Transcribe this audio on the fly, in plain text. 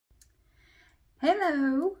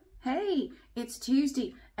Hello. Hey, it's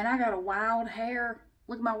Tuesday and I got a wild hair.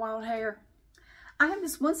 Look at my wild hair. I have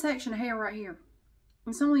this one section of hair right here.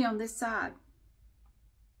 It's only on this side.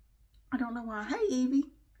 I don't know why. Hey, Evie.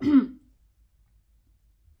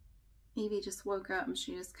 Evie just woke up and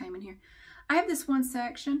she just came in here. I have this one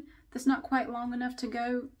section that's not quite long enough to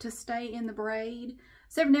go to stay in the braid.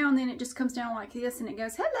 So every now and then it just comes down like this and it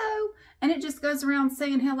goes, hello. And it just goes around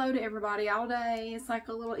saying hello to everybody all day. It's like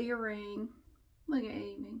a little earring. Look at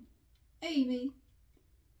Evie. Evie.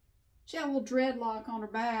 She had a little dreadlock on her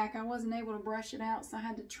back. I wasn't able to brush it out, so I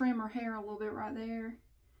had to trim her hair a little bit right there.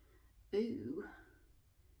 Ooh.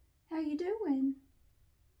 How you doing?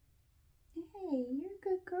 Hey, you're a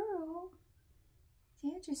good girl.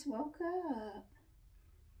 See, I just woke up.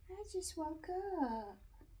 I just woke up.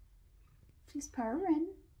 She's purring.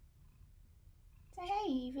 Say,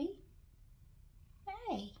 hey, Evie.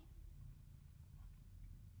 Hey.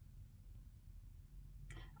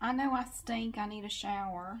 I know I stink. I need a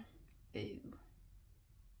shower. Ooh.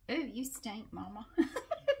 Ooh, you stink, Mama.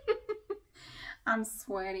 I'm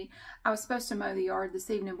sweaty. I was supposed to mow the yard this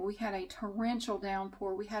evening, but we had a torrential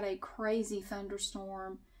downpour. We had a crazy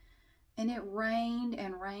thunderstorm, and it rained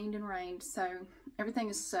and rained and rained, so everything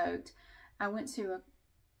is soaked. I went to a...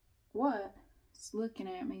 What? It's looking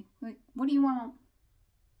at me. Like, what do you want?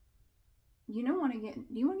 You don't want to get...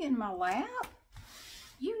 Do you want to get in my lap?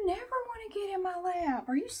 You never want to get in my lap.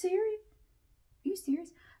 Are you serious? Are you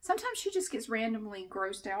serious? Sometimes she just gets randomly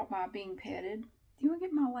grossed out by being petted. Do you want to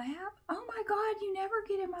get in my lap? Oh my God, you never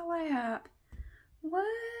get in my lap. What?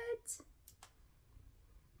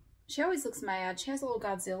 She always looks mad. She has a little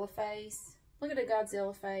Godzilla face. Look at a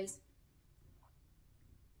Godzilla face.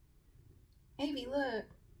 Evie, look.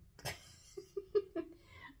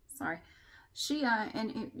 Sorry. She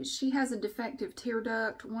has a defective tear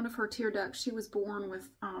duct. One of her tear ducts, she was born with,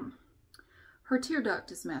 her tear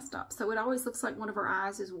duct is messed up. So it always looks like one of her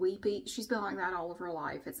eyes is weepy. She's been like that all of her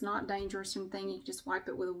life. It's not dangerous or anything. You can just wipe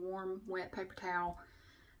it with a warm, wet paper towel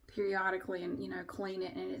periodically and, you know, clean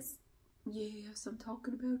it. And it's, yes, I'm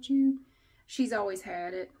talking about you. She's always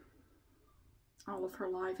had it all of her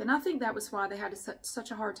life. And I think that was why they had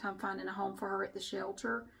such a hard time finding a home for her at the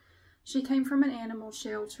shelter. She came from an animal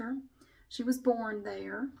shelter. She was born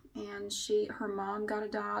there, and her mom got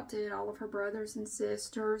adopted, all of her brothers and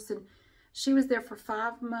sisters, and she was there for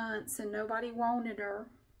 5 months, and nobody wanted her.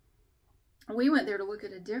 We went there to look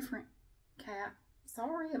at a different cat.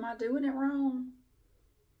 Sorry, am I doing it wrong?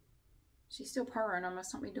 She's still purring. I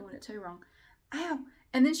must not be doing it too wrong. Ow!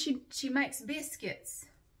 And then she makes biscuits,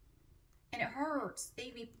 and it hurts.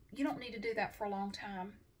 Evie, you don't need to do that for a long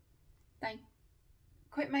time.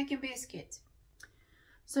 Quit making biscuits.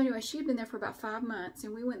 So anyway, she had been there for about 5 months,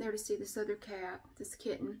 and we went there to see this other cat, this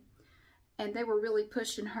kitten, and they were really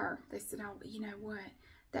pushing her. They said, oh, you know what,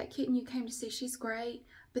 that kitten you came to see, she's great,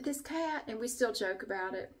 but this cat, and we still joke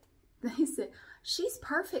about it, they said, she's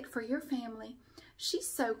perfect for your family. She's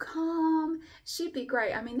so calm. She'd be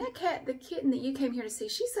great. I mean, that cat, the kitten that you came here to see,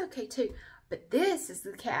 she's okay too, but this is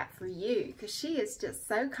the cat for you, because she is just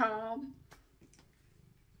so calm.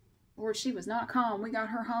 Or she was not calm. We got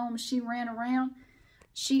her home. She ran around.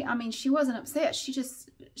 I mean, she wasn't upset.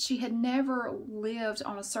 She had never lived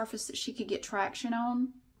on a surface that she could get traction on.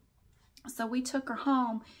 So we took her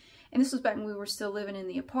home, and this was back when we were still living in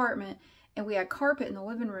the apartment, and we had carpet in the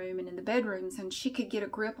living room and in the bedrooms, and she could get a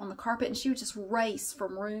grip on the carpet, and she would just race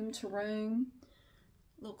from room to room.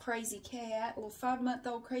 Little crazy cat, little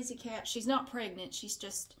 5-month-old crazy cat. She's not pregnant. She's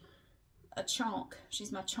just a chunk.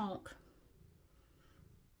 She's my chunk.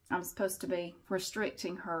 I'm supposed to be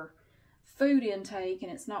restricting her food intake,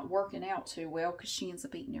 and it's not working out too well because she ends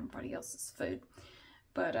up eating everybody else's food.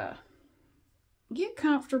 But get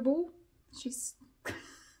comfortable.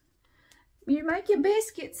 You're making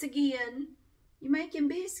biscuits again. You're making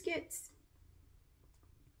biscuits.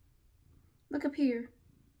 Look up here.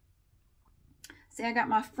 See, I got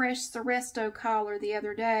my fresh Seresto collar the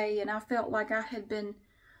other day, and I felt like I had been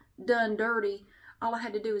done dirty. All I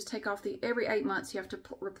had to do was take off every 8 months you have to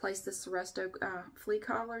replace the Seresto flea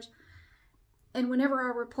collars. And whenever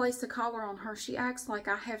I replace the collar on her, she acts like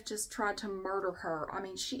I have just tried to murder her. I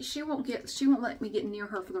mean, she won't let me get near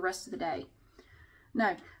her for the rest of the day.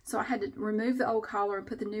 No, so I had to remove the old collar and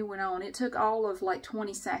put the new one on. It took all of like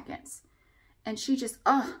 20 seconds. And she just,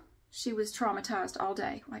 she was traumatized all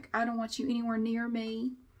day. Like, I don't want you anywhere near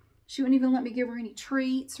me. She wouldn't even let me give her any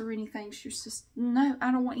treats or anything. She was just, no,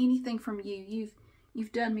 I don't want anything from you.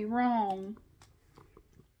 You've done me wrong.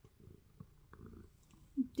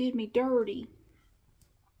 You did me dirty.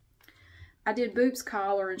 I did Boop's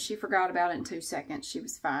collar, and she forgot about it in 2 seconds. She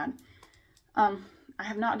was fine. I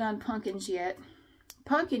have not done Pumpkin's yet.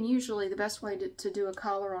 Pumpkin, usually the best way to do a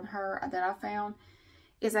collar on her that I found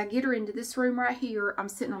is I get her into this room right here. I'm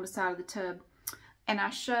sitting on the side of the tub, and I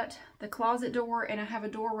shut the closet door, and I have a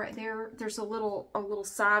door right there. There's a little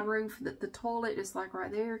side room for the toilet is like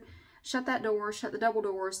right there. Shut that door, shut the double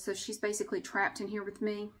doors, so she's basically trapped in here with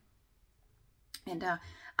me. And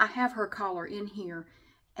I have her collar in here,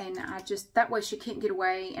 and that way she can't get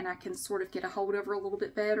away, and I can sort of get a hold of her a little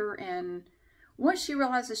bit better. And once she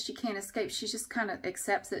realizes she can't escape, she just kind of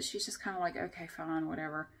accepts it. She's just kind of like, okay, fine,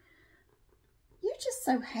 whatever. You're just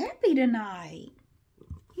so happy tonight.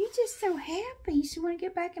 You're just so happy. You want to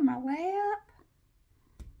get back in my lap?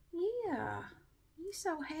 Yeah. You're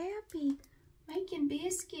so happy. Making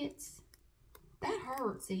biscuits. That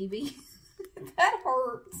hurts, Evie. That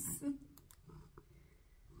hurts.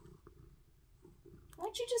 Why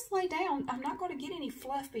don't you just lay down? I'm not going to get any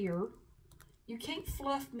fluffier. You can't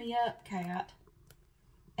fluff me up, cat.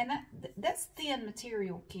 And that's thin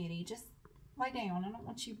material, kitty. Just lay down. I don't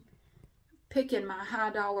want you picking my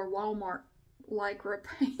high-dollar Walmart Lycra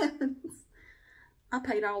pants. I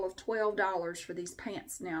paid all of $12 for these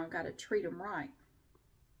pants now. I've got to treat them right.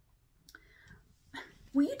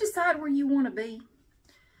 Will you decide where you want to be?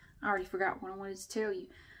 I already forgot what I wanted to tell you.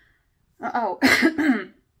 Oh,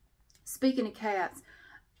 speaking of cats,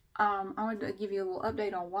 I wanted to give you a little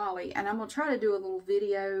update on Wally, and I'm going to try to do a little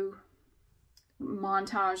video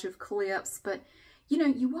montage of clips. But, you know,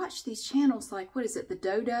 you watch these channels like, what is it, the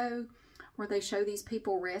Dodo, where they show these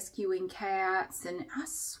people rescuing cats, and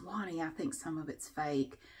Swanee, I think some of it's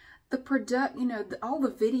fake. You know, all the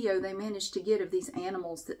video they manage to get of these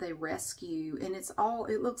animals that they rescue, and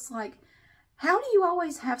it looks like, how do you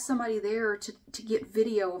always have somebody there to get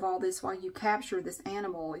video of all this while you capture this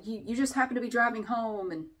animal? You just happen to be driving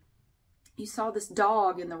home and you saw this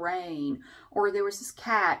dog in the rain, or there was this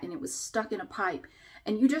cat and it was stuck in a pipe,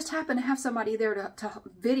 and you just happen to have somebody there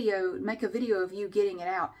to make a video of you getting it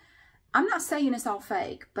out. I'm not saying it's all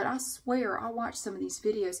fake, but I swear I watch some of these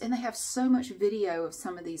videos, and they have so much video of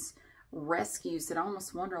some of these rescues that I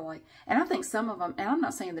almost wonder, like, and I think some of them, and I'm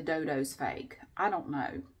not saying the Dodo's fake. I don't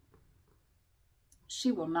know.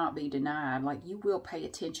 She will not be denied. Like, you will pay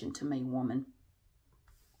attention to me, woman.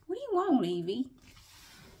 What do you want, Evie?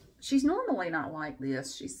 She's normally not like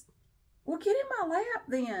this. Well, get in my lap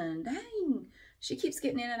then. Dang. She keeps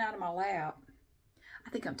getting in and out of my lap. I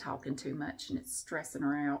think I'm talking too much, and it's stressing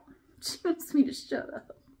her out. She wants me to shut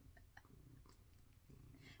up.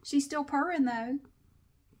 She's still purring, though.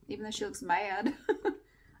 Even though she looks mad.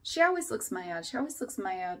 She always looks mad. She always looks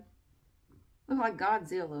mad. Look like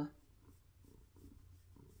Godzilla.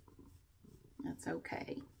 That's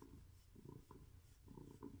okay.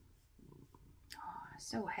 Oh,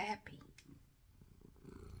 so happy.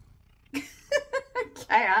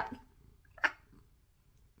 Cat.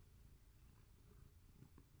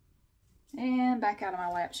 And back out of my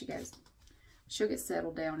lap she goes. She'll get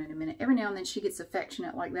settled down in a minute. Every now and then she gets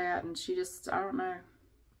affectionate like that, and she just, I don't know.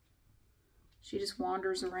 She just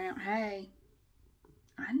wanders around. Hey,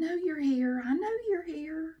 I know you're here. I know you're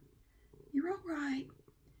here. You're all right.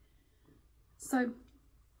 So,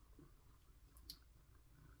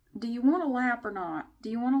 do you want a lap or not? Do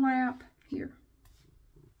you want a lap? Here.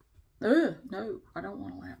 Ugh, no, I don't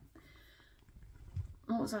want a lap.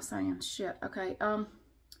 What was I saying? Shit. Okay.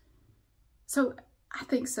 So I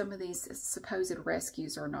think some of these supposed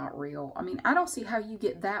rescues are not real. I mean, I don't see how you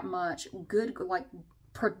get that much good, like,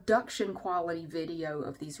 production quality video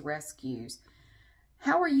of these rescues.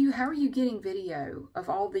 How are you getting video of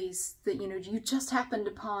all these that, you know, you just happened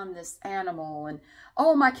upon this animal, and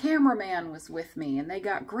oh, my cameraman was with me and they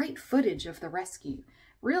got great footage of the rescue.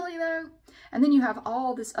 Really though? And then you have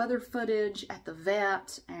all this other footage at the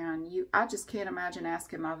vet, and I just can't imagine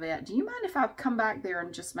asking my vet, do you mind if I come back there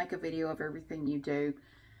and just make a video of everything you do?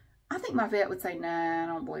 I think my vet would say, nah, I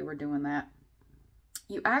don't believe we're doing that.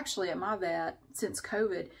 You actually, at my vet, since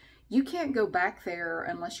COVID, you can't go back there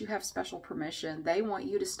unless you have special permission. They want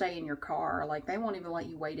you to stay in your car. Like, they won't even let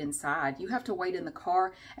you wait inside. You have to wait in the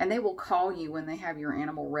car, and they will call you when they have your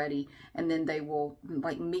animal ready, and then they will,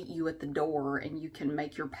 like, meet you at the door, and you can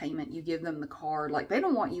make your payment. You give them the card. Like, they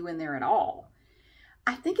don't want you in there at all.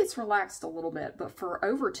 I think it's relaxed a little bit, but for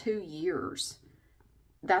over 2 years,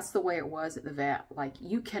 that's the way it was at the vet. Like,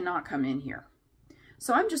 you cannot come in here.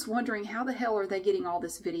 So I'm just wondering, how the hell are they getting all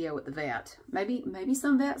this video at the vet? Maybe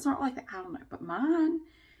some vets aren't like that. I don't know. But mine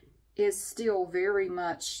is still very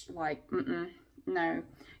much like, no,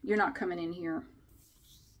 you're not coming in here.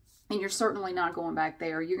 And you're certainly not going back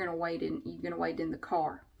there. You're gonna wait in the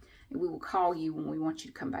car. And we will call you when we want you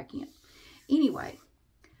to come back in. Anyway,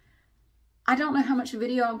 I don't know how much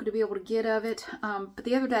video I'm going to be able to get of it, but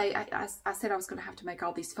the other day I said I was going to have to make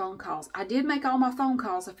all these phone calls. I did make all my phone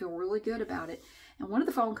calls. I feel really good about it. And one of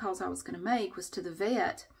the phone calls I was going to make was to the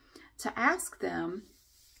vet to ask them,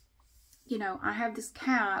 you know, I have this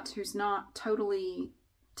cat who's not totally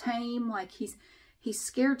tame, like he's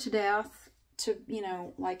scared to death, to, you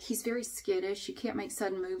know, like he's very skittish. You can't make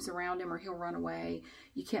sudden moves around him or he'll run away.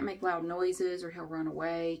 You can't make loud noises or he'll run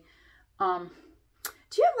away.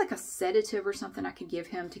 Do you have like a sedative or something I could give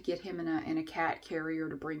him to get him in a cat carrier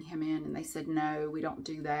to bring him in? And they said, no, we don't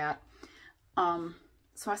do that.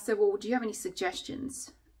 So I said, well, do you have any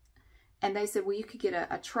suggestions? And they said, well, you could get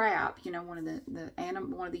a trap, you know, one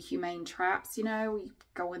of the humane traps, you know, you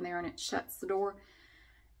go in there and it shuts the door.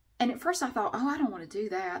 And at first I thought, oh, I don't want to do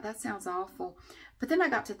that. That sounds awful. But then I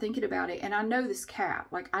got to thinking about it, and I know this cat.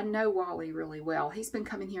 Like, I know Wally really well. He's been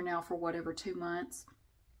coming here now for whatever, 2 months.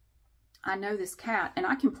 I know this cat, and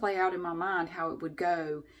I can play out in my mind how it would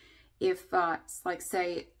go if, like,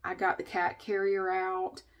 say, I got the cat carrier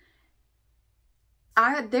out.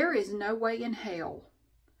 There is no way in hell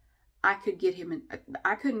I couldn't get him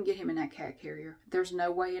in that cat carrier. There's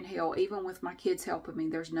no way in hell, even with my kids helping me,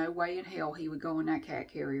 there's no way in hell he would go in that cat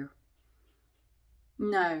carrier.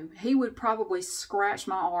 No, he would probably scratch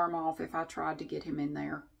my arm off if I tried to get him in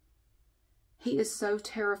there. He is so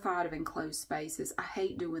terrified of enclosed spaces. I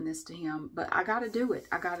hate doing this to him, but I got to do it.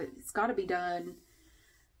 It's got to be done.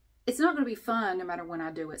 It's not going to be fun no matter when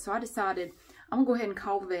I do it. So I decided I'm going to go ahead and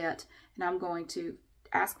call the vet, and I'm going to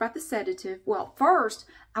ask about the sedative. Well, first,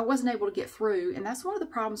 I wasn't able to get through, and that's one of the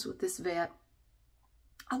problems with this vet.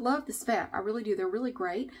 I love this vet. I really do. They're really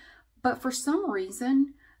great. But for some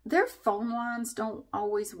reason, their phone lines don't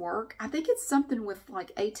always work. I think it's something with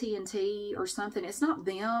like AT&T or something. It's not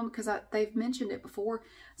them, because they've mentioned it before.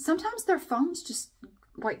 Sometimes their phones just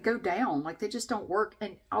like go down, like they just don't work,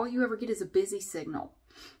 and all you ever get is a busy signal.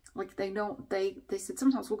 Like they said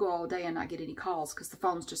sometimes we'll go all day and not get any calls because the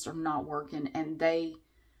phones just are not working, and they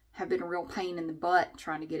have been a real pain in the butt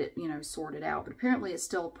trying to get it, you know, sorted out. But apparently it's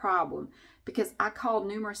still a problem, because I called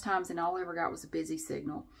numerous times and all I ever got was a busy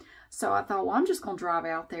signal. So I thought, well, I'm just going to drive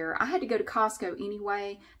out there. I had to go to Costco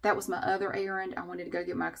anyway. That was my other errand. I wanted to go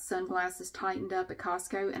get my sunglasses tightened up at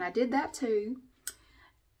Costco, and I did that too.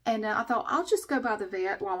 And I thought, I'll just go by the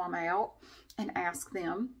vet while I'm out and ask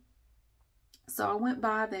them. So I went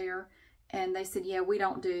by there, and they said, yeah, we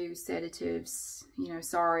don't do sedatives. You know,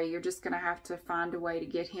 sorry, you're just going to have to find a way to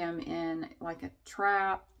get him in like a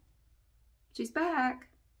trap. She's back.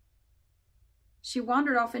 She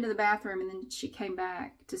wandered off into the bathroom, and then she came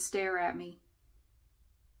back to stare at me.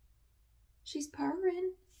 She's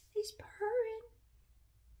purring. He's purring.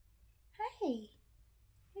 Hey,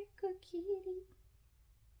 you're a good kitty.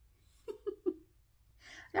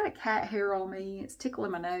 I got a cat hair on me. It's tickling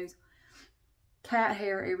my nose. Cat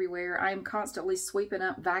hair everywhere. I am constantly sweeping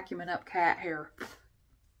up, vacuuming up cat hair.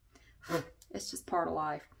 It's just part of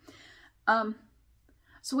life.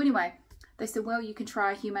 So anyway, they said, well, you can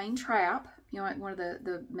try a humane trap. You know, like one of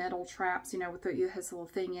the metal traps, you know, it has a little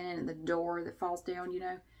thing in it and the door that falls down, you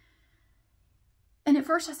know. And at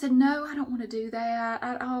first I said, no, I don't want to do that.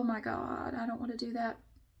 Oh my God, I don't want to do that.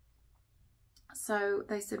 So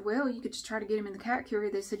they said, well, you could just try to get him in the cat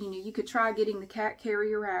carrier. They said, you know, you could try getting the cat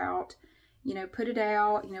carrier out, you know, put it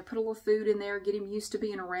out, you know, put a little food in there, get him used to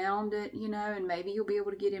being around it, you know, and maybe you'll be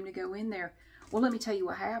able to get him to go in there. Well, let me tell you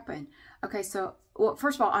what happened. Okay, so, well,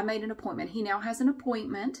 first of all, I made an appointment. He now has an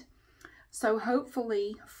appointment. So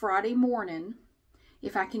hopefully Friday morning,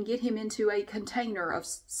 if I can get him into a container of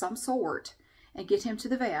some sort and get him to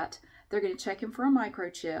the vet, they're going to check him for a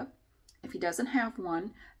microchip. If he doesn't have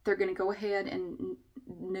one, they're going to go ahead and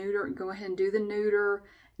do the neuter,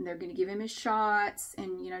 and they're going to give him his shots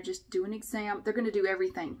and, you know, just do an exam. They're going to do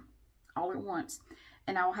everything all at once.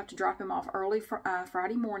 And I will have to drop him off early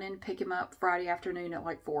Friday morning, pick him up Friday afternoon at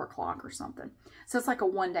like 4 o'clock or something. So it's like a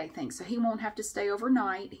one-day thing. So he won't have to stay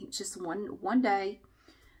overnight. It's just one day,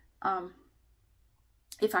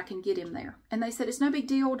 if I can get him there. And they said, it's no big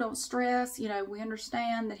deal. Don't stress. You know, we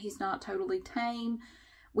understand that he's not totally tame.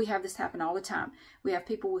 We have this happen all the time. We have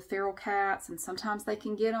people with feral cats, and sometimes they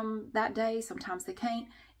can get them that day. Sometimes they can't.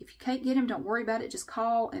 If you can't get him, don't worry about it. Just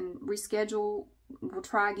call and reschedule. We'll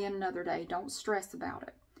try again another day. Don't stress about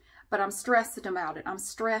it. But I'm stressing about it. I'm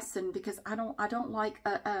stressing because I don't like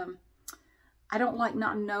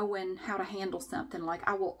not knowing how to handle something. Like,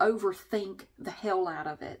 I will overthink the hell out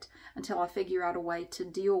of it until I figure out a way to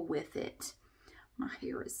deal with it. My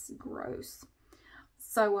hair is gross.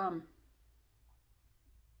 So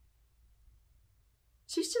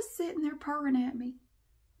she's just sitting there purring at me.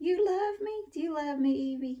 You love me? Do you love me,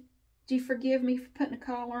 Evie? Do you forgive me for putting a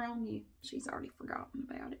collar on you? She's already forgotten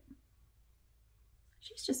about it.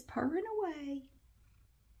 She's just purring away.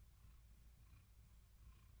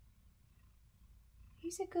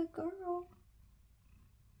 He's a good girl.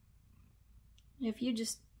 If you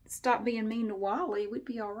just stop being mean to Wally, we'd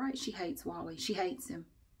be all right. She hates Wally. She hates him.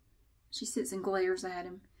 She sits and glares at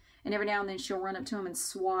him. And every now and then she'll run up to him and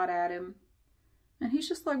swat at him. And he's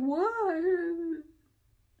just like, why?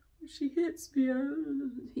 She hits me.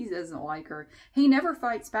 He doesn't like her. He never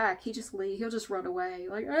fights back. He'll just run away.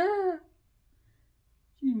 Like, ah.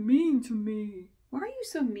 She's mean to me. Why are you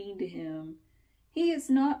so mean to him? He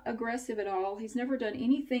is not aggressive at all. He's never done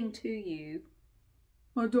anything to you.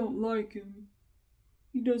 I don't like him.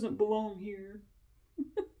 He doesn't belong here.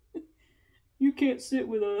 You can't sit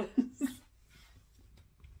with us.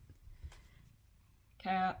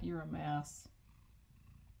 Cat, you're a mess.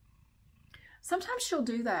 Sometimes she'll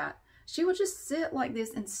do that. She will just sit like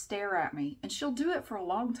this and stare at me. And she'll do it for a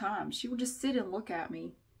long time. She will just sit and look at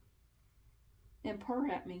me. And purr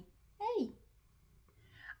at me. Hey.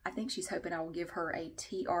 I think she's hoping I will give her a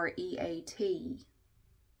T-R-E-A-T.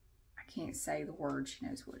 I can't say the word. She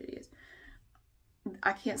knows what it is.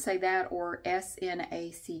 I can't say that, or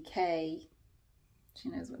S-N-A-C-K. She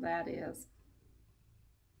knows what that is.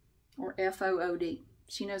 Or F-O-O-D.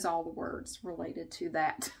 She knows all the words related to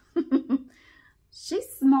that. She's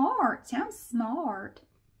smart. I'm smart.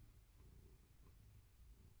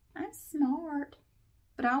 I'm smart.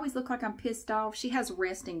 But I always look like I'm pissed off. She has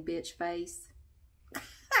resting bitch face.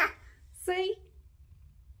 See?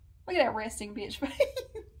 Look at that resting bitch face.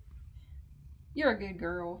 You're a good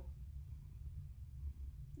girl.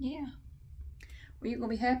 Yeah. Well, you're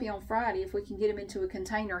going to be happy on Friday if we can get him into a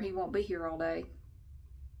container. He won't be here all day.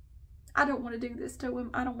 I don't want to do this to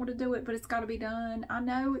him. I don't want to do it, but it's got to be done. I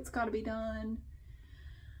know it's got to be done.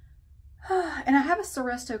 And I have a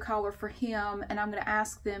Seresto collar for him, and I'm going to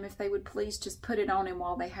ask them if they would please just put it on him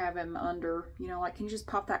while they have him under. You know, like, can you just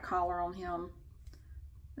pop that collar on him?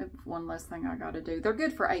 That's one less thing I got to do. They're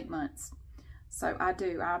good for 8 months. So I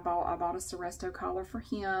do. I bought a Seresto collar for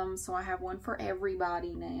him, so I have one for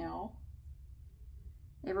everybody now.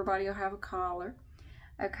 Everybody will have a collar.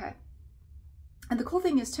 Okay. And the cool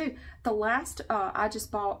thing is, too, the last, I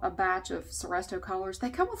just bought a batch of Seresto collars. They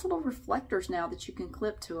come with little reflectors now that you can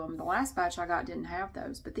clip to them. The last batch I got didn't have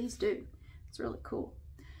those, but these do. It's really cool.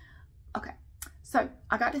 Okay, so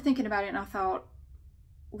I got to thinking about it, and I thought,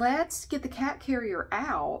 let's get the cat carrier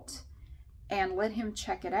out and let him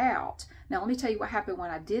check it out. Now, let me tell you what happened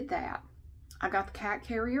when I did that. I got the cat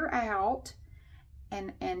carrier out,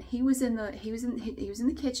 and he was in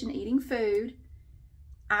the kitchen eating food.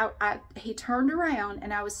 He turned around,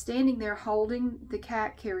 and I was standing there holding the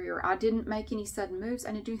cat carrier. I didn't make any sudden moves.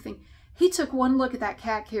 I didn't do anything. He took one look at that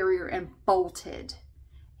cat carrier and bolted.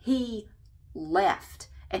 He left,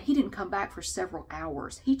 and he didn't come back for several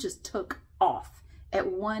hours. He just took off at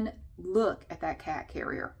one look at that cat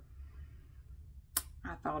carrier.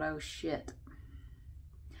 I thought, oh shit.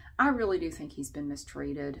 I really do think he's been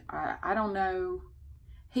mistreated. I don't know.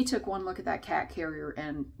 He took one look at that cat carrier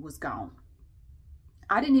and was gone.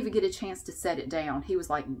 I didn't even get a chance to set it down. He was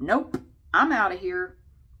like, nope, I'm out of here.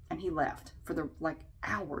 And he left for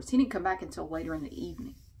hours. He didn't come back until later in the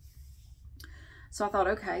evening. So I thought,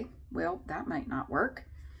 okay, well, that might not work.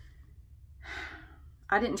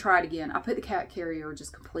 I didn't try it again. I put the cat carrier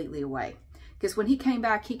just completely away. Because when he came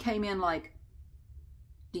back, he came in like,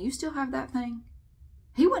 do you still have that thing?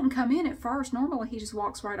 He wouldn't come in at first. Normally, he just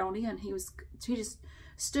walks right on in. He just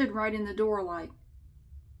stood right in the door like,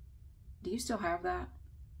 do you still have that?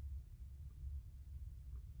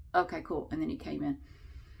 Okay, cool. And then he came in.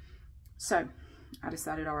 So I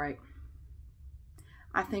decided, all right,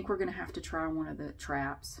 I think we're going to have to try one of the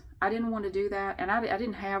traps. I didn't want to do that. And I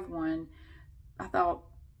didn't have one. I thought,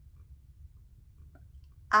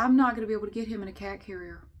 I'm not going to be able to get him in a cat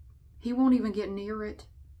carrier. He won't even get near it.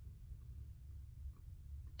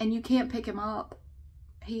 And you can't pick him up.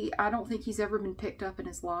 I don't think he's ever been picked up in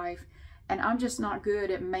his life. And I'm just not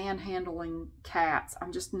good at manhandling cats.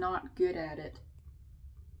 I'm just not good at it.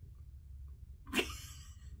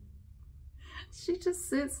 She just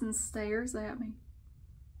sits and stares at me.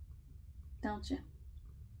 Don't you?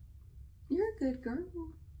 You're a good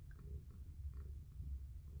girl.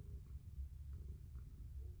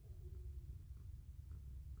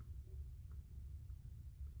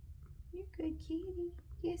 You're a good kitty.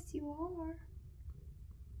 Yes, you are.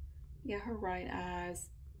 Yeah, her right eye's,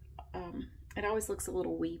 it always looks a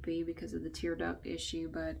little weepy because of the tear duct issue,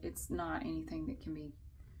 but it's not anything that can be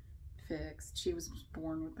fixed. She was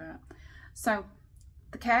born with that. So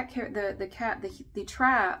the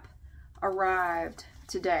trap arrived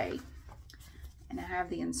today. And I have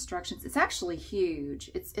the instructions. It's actually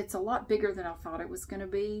huge. It's a lot bigger than I thought it was going to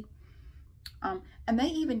be. And they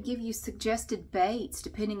even give you suggested baits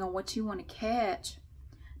depending on what you want to catch.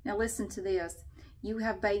 Now listen to this. You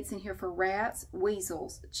have baits in here for rats,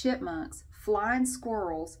 weasels, chipmunks, flying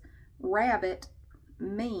squirrels, rabbit,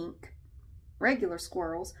 mink, regular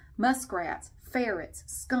squirrels, muskrats, ferrets,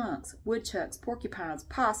 skunks, woodchucks, porcupines,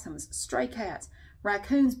 possums, stray cats,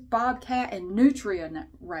 raccoons, bobcat, and nutria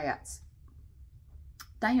rats.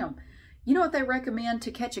 Damn. You know what they recommend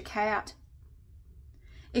to catch a cat?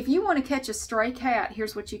 If you want to catch a stray cat,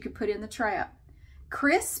 here's what you could put in the trap.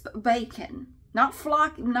 Crisp bacon. Not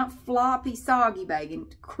floppy, soggy bacon.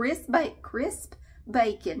 Crisp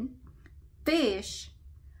bacon, fish,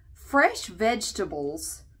 fresh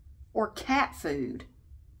vegetables, or cat food.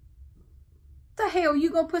 The hell,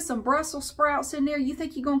 you gonna put some Brussels sprouts in there? You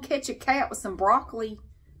think you're gonna catch a cat with some broccoli?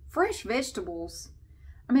 Fresh vegetables.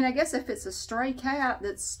 I mean, I guess if it's a stray cat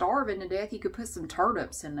that's starving to death, you could put some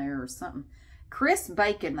turnips in there or something. Crisp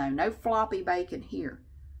bacon, though. No floppy bacon here.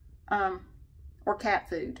 Or cat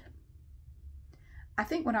food. I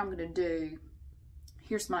think what I'm going to do,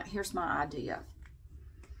 here's my idea.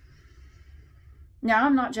 Now,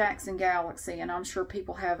 I'm not Jackson Galaxy, and I'm sure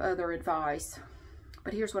people have other advice.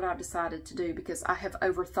 But here's what I've decided to do, because I have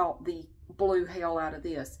overthought the blue hell out of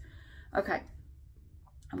this. Okay.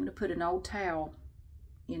 I'm going to put an old towel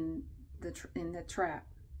in the trap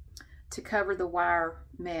to cover the wire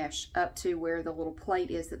mesh up to where the little plate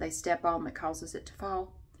is that they step on that causes it to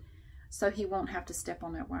fall. So he won't have to step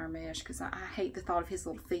on that wire mesh, because I hate the thought of his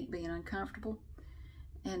little feet being uncomfortable.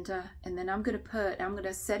 And then I'm going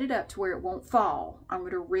to set it up to where it won't fall. I'm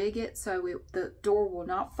going to rig it so the door will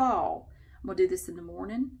not fall. I'm going to do this in the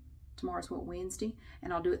morning. Tomorrow's Wednesday,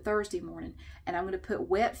 and I'll do it Thursday morning. And I'm going to put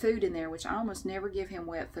wet food in there, which I almost never give him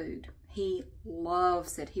wet food. He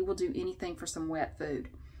loves it. He will do anything for some wet food.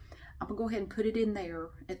 I'm going to go ahead and put it in there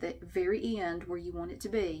at the very end where you want it to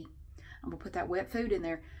be. I'm going to put that wet food in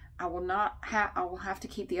there. I will have to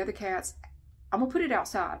keep the other cats. I'm going to put it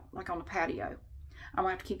outside, like on the patio. I'm going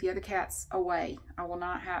to have to keep the other cats away. I will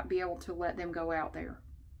not be able to let them go out there.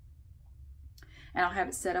 And I'll have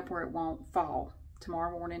it set up where it won't fall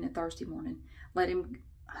tomorrow morning and Thursday morning. Let him,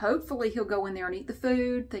 hopefully he'll go in there and eat the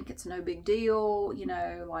food, think it's no big deal, you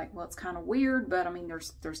know, like, well, it's kind of weird, but I mean,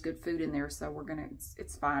 there's good food in there, so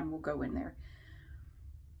it's fine, we'll go in there.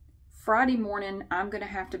 Friday morning, I'm going to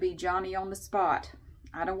have to be Johnny on the spot.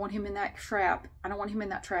 I don't want him in that trap. I don't want him in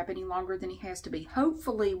that trap any longer than he has to be.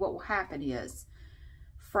 Hopefully what will happen is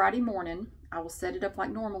Friday morning, I will set it up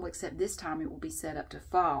like normal, except this time it will be set up to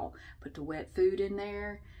fall. Put the wet food in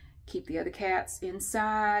there. Keep the other cats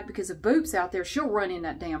inside, because if Boop's out there, she'll run in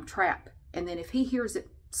that damn trap. And then if he hears it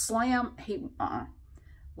slam,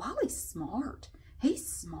 Wally's smart. He's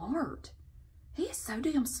smart. He is so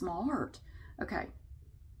damn smart. Okay.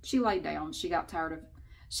 She laid down. She got tired of it.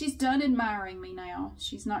 She's done admiring me now.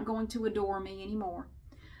 She's not going to adore me anymore.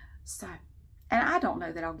 So, and I don't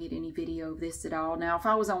know that I'll get any video of this at all. Now, if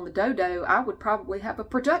I was on the Dodo, I would probably have a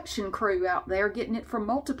production crew out there getting it from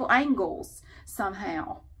multiple angles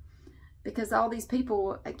somehow. Because all these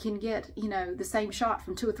people can get, you know, the same shot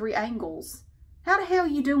from 2 or 3 angles. How the hell are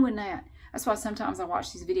you doing that? That's why sometimes I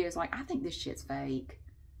watch these videos like, I think this shit's fake.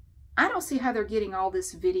 I don't see how they're getting all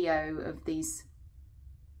this video of these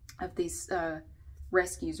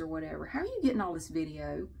rescues or whatever. How are you getting all this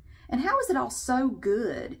video? And how is it all so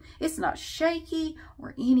good? It's not shaky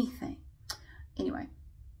or anything. Anyway,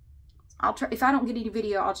 I'll try. If I don't get any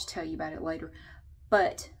video, I'll just tell you about it later.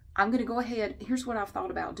 But I'm going to go ahead. Here's what I've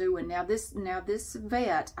thought about doing. Now this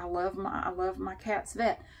vet, I love my cat's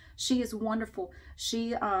vet. She is wonderful.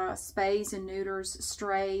 She spays and neuters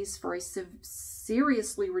strays for a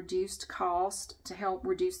seriously reduced cost to help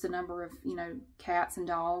reduce the number of, you know, cats and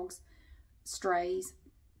dogs, strays.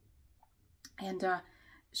 And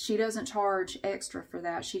she doesn't charge extra for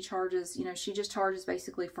that. She charges, you know, she just charges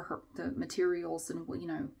basically for the materials, and, you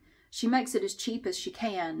know, she makes it as cheap as she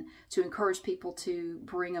can to encourage people to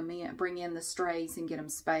bring in the strays and get them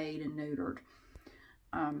spayed and neutered.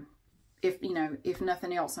 If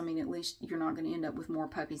nothing else, I mean, at least you're not going to end up with more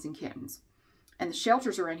puppies and kittens. And the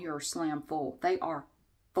shelters around here are slam full. They are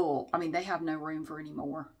full. I mean, they have no room for any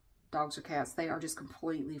more dogs or cats. They are just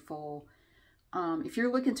completely full. If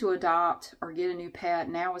you're looking to adopt or get a new pet,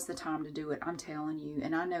 now is the time to do it. I'm telling you.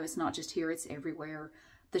 And I know it's not just here, it's everywhere.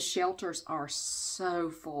 The shelters are so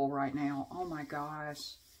full right now. Oh my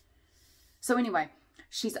gosh. So anyway,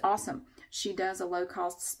 she's awesome. She does a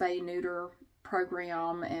low-cost spay-neuter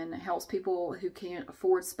program and helps people who can't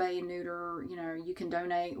afford spay and neuter. You know, you can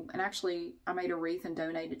donate. And actually, I made a wreath and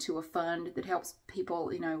donated to a fund that helps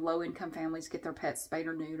people, you know, low-income families get their pets spayed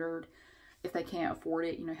or neutered. If they can't afford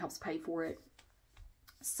it, you know, helps pay for it.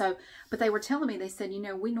 So, but they were telling me, they said, you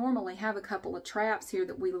know, we normally have a couple of traps here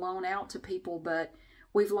that we loan out to people, but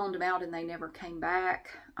we've loaned them out and they never came back.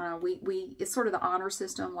 It's sort of the honor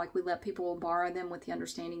system. Like, we let people borrow them with the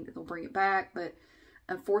understanding that they'll bring it back. But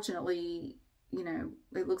unfortunately, you know,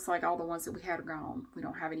 it looks like all the ones that we had are gone. We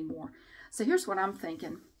don't have any more. So here's what I'm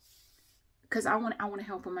thinking, because I want to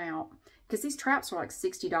help them out, because these traps are like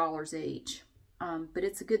 $60 each. But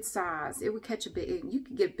it's a good size. It would catch a big, you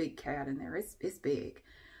could get a big cat in there. It's big.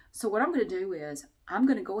 So what I'm going to do is, I'm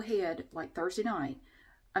going to go ahead, like Thursday night,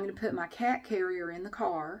 I'm going to put my cat carrier in the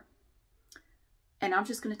car, and I'm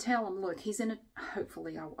just going to tell him, look, he's in a,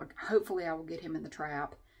 hopefully I will get him in the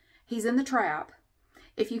trap. He's in the trap.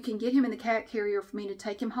 If you can get him in the cat carrier for me to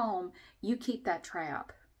take him home, you keep that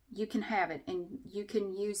trap. You can have it, and you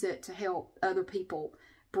can use it to help other people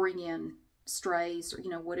bring in strays, or, you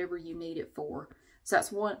know, whatever you need it for. So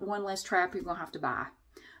that's one less trap you're going to have to buy.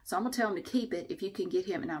 So I'm going to tell them to keep it if you can get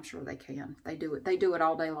him, and I'm sure they can. They do it. They do it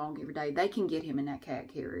all day long, every day. They can get him in that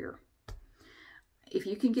cat carrier. If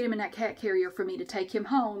you can get him in that cat carrier for me to take him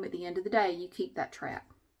home at the end of the day, you keep that trap.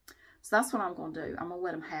 So that's what I'm going to do. I'm going to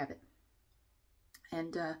let them have it.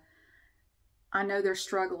 And I know they're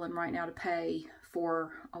struggling right now to pay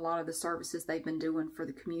for a lot of the services they've been doing for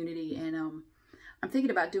the community. And I'm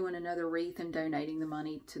thinking about doing another wreath and donating the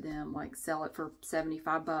money to them, like sell it for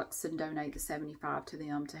 $75 and donate the $75 to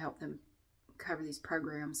them to help them cover these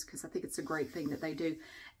programs, because I think it's a great thing that they do.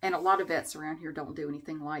 And a lot of vets around here don't do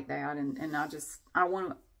anything like that. And I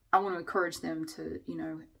want to encourage them to, you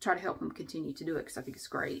know, try to help them continue to do it, because I think it's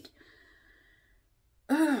great.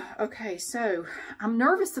 Okay, so I'm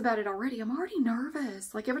nervous about it already. I'm already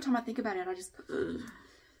nervous. Like, every time I think about it,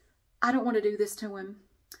 I don't want to do this to him,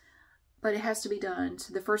 but it has to be done.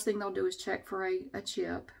 So the first thing they'll do is check for a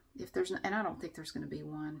chip. If there's, and I don't think there's going to be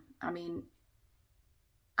one. I mean,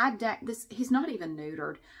 he's not even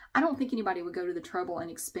neutered. I don't think anybody would go to the trouble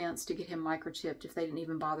and expense to get him microchipped if they didn't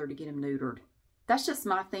even bother to get him neutered. That's just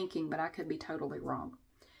my thinking, but I could be totally wrong.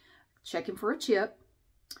 Check him for a chip.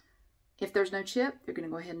 If there's no chip, they're going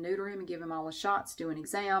to go ahead and neuter him and give him all the shots, do an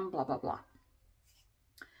exam, blah, blah, blah.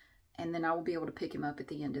 And then I will be able to pick him up at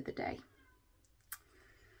the end of the day.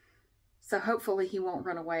 So hopefully he won't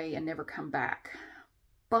run away and never come back.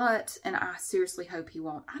 But, and I seriously hope he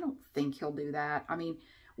won't. I don't think he'll do that. I mean,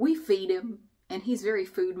 we feed him, and he's very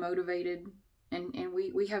food motivated, and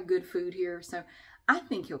we have good food here. So I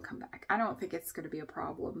think he'll come back. I don't think it's going to be a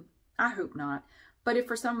problem. I hope not. But if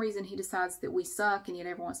for some reason he decides that we suck and he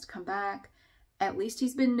never wants to come back, at least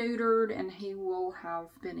he's been neutered, and he will have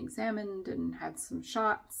been examined and had some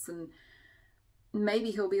shots, and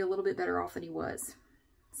maybe he'll be a little bit better off than he was.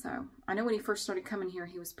 So I know when he first started coming here,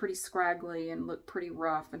 he was pretty scraggly and looked pretty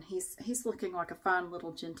rough, and he's looking like a fine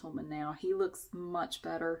little gentleman now. He looks much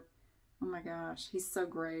better. Oh my gosh, he's so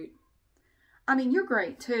great. I mean, you're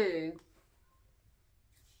great too.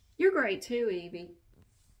 You're great too, Evie.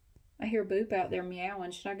 I hear Boop out there meowing.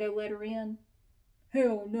 Should I go let her in?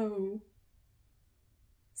 Hell no.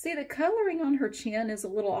 See, the coloring on her chin is a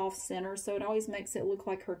little off center, so it always makes it look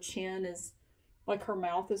like her chin is, like her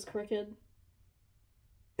mouth is crooked.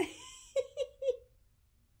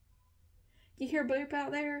 You hear Boop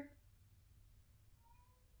out there?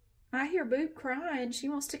 I hear Boop crying. She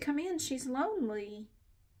wants to come in. She's lonely.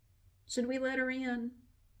 Should we let her in?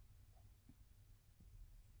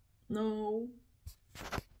 No.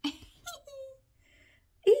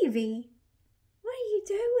 Evie, what are you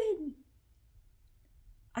doing?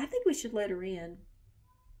 I think we should let her in.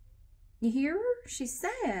 You hear her? She's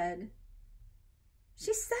sad.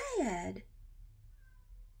 She's sad.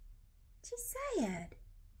 She's sad.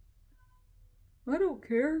 I don't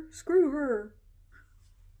care. Screw her.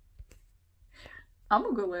 I'm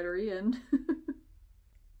gonna go let her in.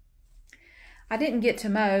 I didn't get to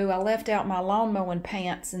mow. I left out my lawn mowing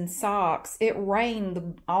pants and socks. It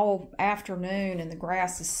rained all afternoon and the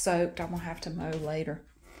grass is soaked. I'm gonna have to mow later.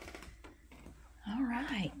 All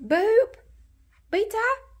right. Boop. Beta.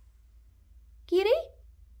 Kitty.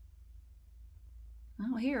 I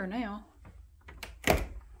don't hear her now.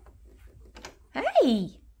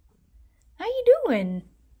 Hey. How you doing?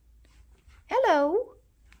 Hello.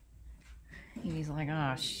 He's like,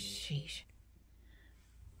 oh, sheesh.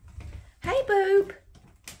 Hey, Boop.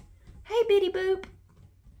 Hey, Bitty Boop.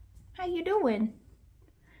 How you doing?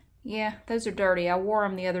 Yeah, those are dirty. I wore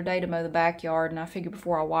them the other day to mow the backyard, and I figured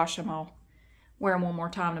before I wash them, I'll wear them one more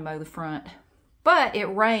time to mow the front. But it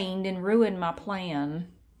rained and ruined my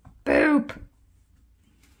plan. Boop!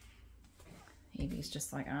 Evie's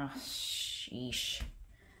just like, oh, sheesh.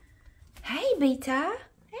 Hey, Beta.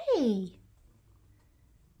 Hey.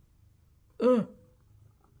 What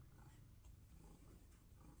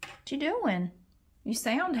you doing? You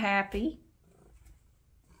sound happy.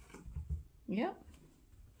 Yep.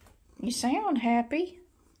 You sound happy.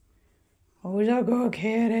 Who's a good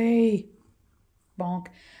kitty? Bonk.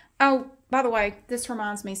 Oh, by the way, this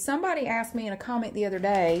reminds me. Somebody asked me in a comment the other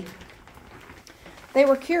day. They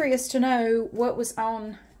were curious to know what was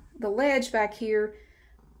on the ledge back here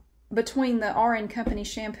between the RN Company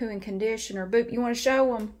shampoo and conditioner. Boop, you want to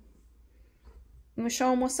show them? You want to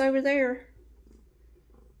show them what's over there?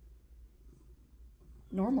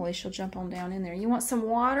 Normally, she'll jump on down in there. You want some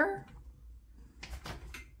water?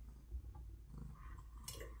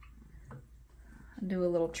 I'll do a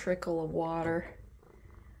little trickle of water.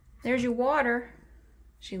 There's your water.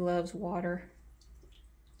 She loves water.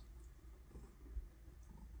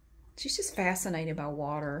 She's just fascinated by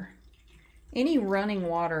water. Any running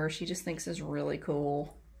water she just thinks is really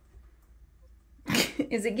cool.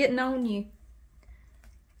 Is it getting on you?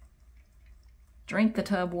 Drink the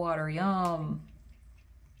tub water. Yum.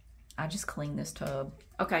 I just cleaned this tub.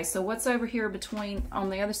 Okay, so what's over here between, on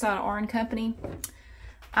the other side of RN Company?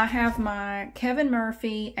 I have my Kevin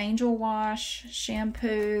Murphy Angel Wash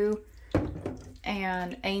shampoo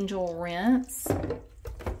and Angel Rinse.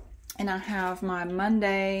 And I have my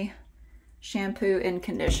Monday shampoo and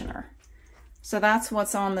conditioner. So that's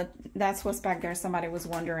what's on the, that's what's back there. Somebody was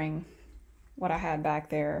wondering what I had back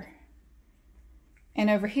there. And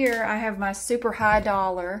over here I have my super high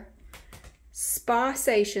dollar Spa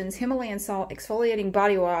Stations Himalayan Salt Exfoliating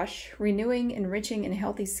Body Wash, renewing, enriching, and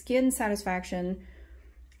healthy skin satisfaction.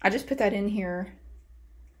 I just put that in here.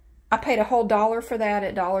 I paid a whole $1 for that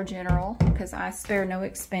at Dollar General because I spare no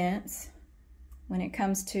expense when it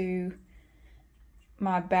comes to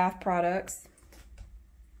my bath products.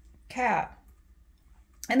 Cat.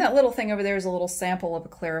 And that little thing over there is a little sample of a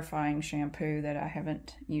clarifying shampoo that I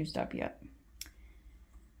haven't used up yet.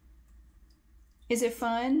 Is it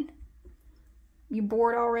fun? You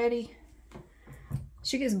bored already?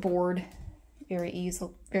 She gets bored very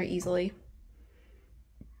easily.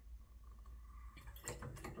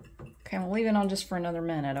 Okay, I'm leaving on just for another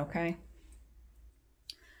minute, okay?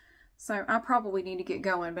 So I probably need to get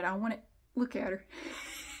going, but I want to look at her.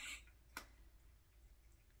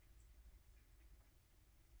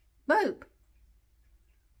 Boop.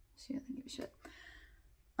 She doesn't give a shit.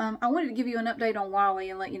 I wanted to give you an update on Wally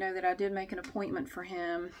and let you know that I did make an appointment for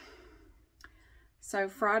him. So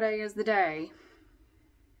Friday is the day.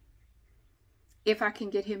 If I can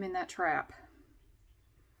get him in that trap.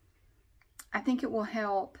 I think it will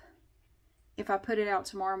help if I put it out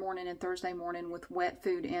tomorrow morning and Thursday morning with wet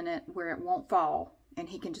food in it where it won't fall and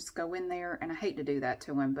he can just go in there. And I hate to do that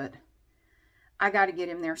to him, but I got to get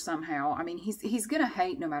him there somehow. I mean, he's going to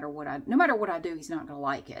hate no matter what I do, he's not going to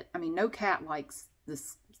like it. I mean, no cat likes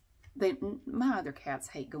this. My other cats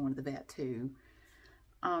hate going to the vet too.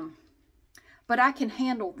 But I can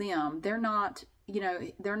handle them. They're not, you know,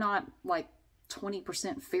 they're not like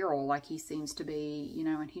 20% feral like he seems to be, you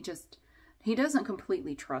know, and he doesn't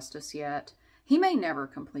completely trust us yet. He may never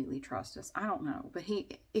completely trust us. I don't know. But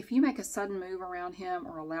if you make a sudden move around him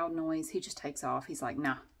or a loud noise, he just takes off. He's like,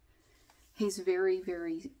 nah. He's very,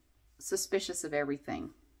 very suspicious of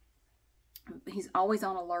everything. He's always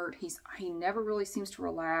on alert. He never really seems to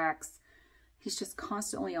relax. He's just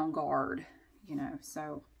constantly on guard, you know.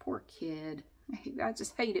 So, poor kid. I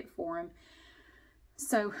just hate it for him.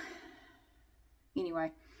 So,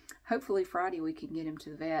 anyway, hopefully Friday we can get him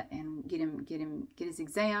to the vet and get his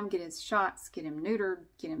exam, get his shots, get him neutered,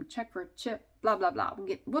 get him checked for a chip, blah, blah, blah.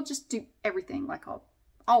 We'll just do everything, like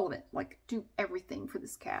all of it, like do everything for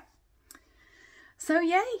this cat. So,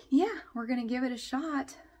 yay, yeah, we're going to give it a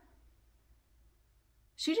shot.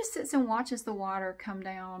 She just sits and watches the water come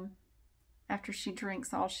down after she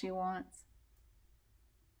drinks all she wants.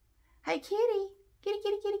 Hey, kitty. Kitty,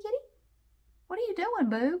 kitty, kitty, kitty. What are you doing,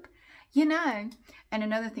 boob? You know, and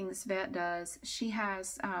another thing this vet does, she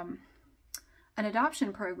has an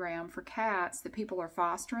adoption program for cats that people are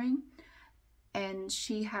fostering. And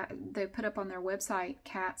they put up on their website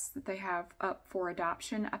cats that they have up for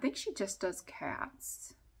adoption. I think she just does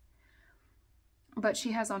cats. But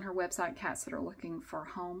she has on her website cats that are looking for a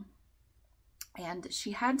home. And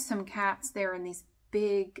she had some cats there in these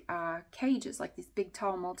big cages, like these big,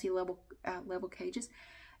 tall, multi-level level cages.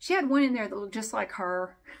 She had one in there that looked just like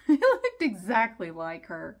her. It looked exactly like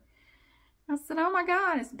her. I said, oh my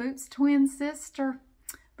God, it's Boop's twin sister.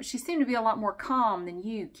 But she seemed to be a lot more calm than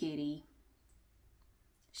you, kitty.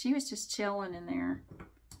 She was just chilling in there.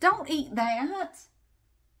 Don't eat that.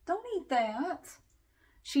 Don't eat that.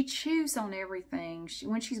 She chews on everything.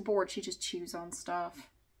 When she's bored, she just chews on stuff.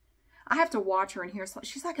 I have to watch her in here.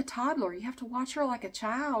 She's like a toddler. You have to watch her like a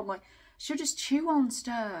child. Like, she'll just chew on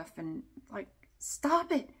stuff and like,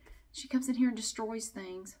 stop it. She comes in here and destroys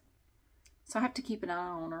things. So I have to keep an eye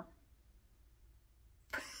on her.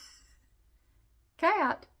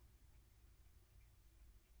 Cat.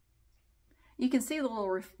 You can see the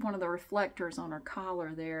little one of the reflectors on her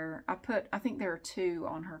collar there. I think there are 2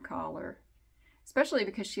 on her collar. Especially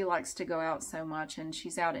because she likes to go out so much and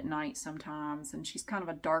she's out at night sometimes and she's kind of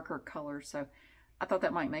a darker color. So I thought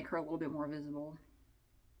that might make her a little bit more visible.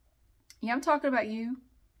 Yeah, I'm talking about you.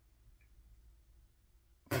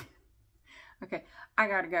 Okay, I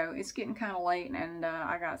gotta go. It's getting kind of late and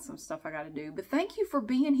I got some stuff I gotta do. But thank you for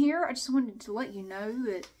being here. I just wanted to let you know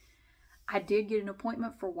that I did get an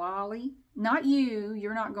appointment for Wally. Not you.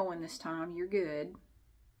 You're not going this time. You're good.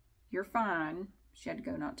 You're fine. She had to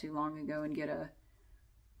go not too long ago and get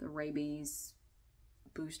the rabies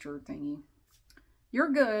booster thingy.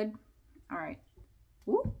 You're good. All right.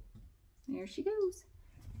 Whoop. There she goes.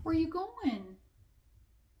 Where are you going?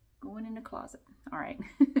 Going in the closet. All right.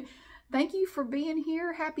 Thank you for being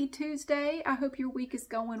here. Happy Tuesday. I hope your week is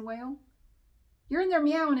going well. You're in there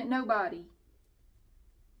meowing at nobody.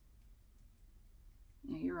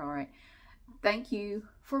 Yeah, you're all right. Thank you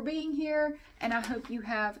for being here, and I hope you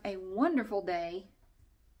have a wonderful day,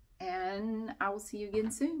 and I will see you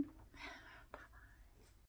again soon.